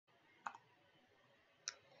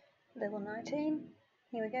Level 19.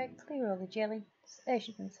 Here we go, clear all the jelly. As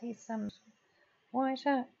you can see, some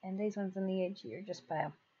whiter, and these ones on the edge here are just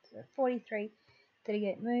pale. So 43,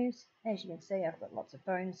 38 moves. As you can see, I've got lots of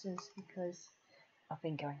bonuses because I've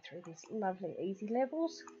been going through these lovely easy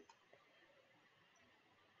levels.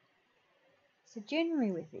 So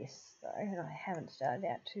generally with this, though, and I haven't started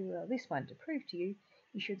out too well this one to prove to you,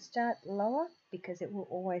 you should start lower because it will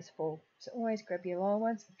always fall. So always grab your lower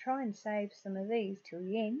ones and try and save some of these till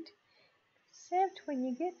the end. Except when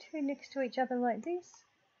you get two next to each other like this,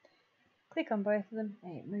 click on both of them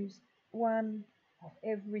and it moves one off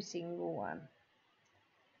every single one,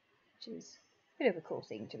 which is a bit of a cool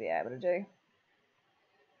thing to be able to do.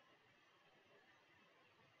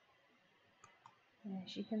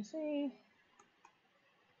 As you can see,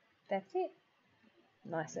 that's it.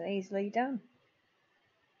 Nice and easily done.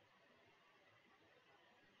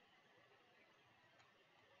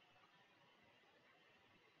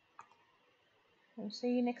 We'll see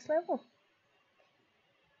you next level.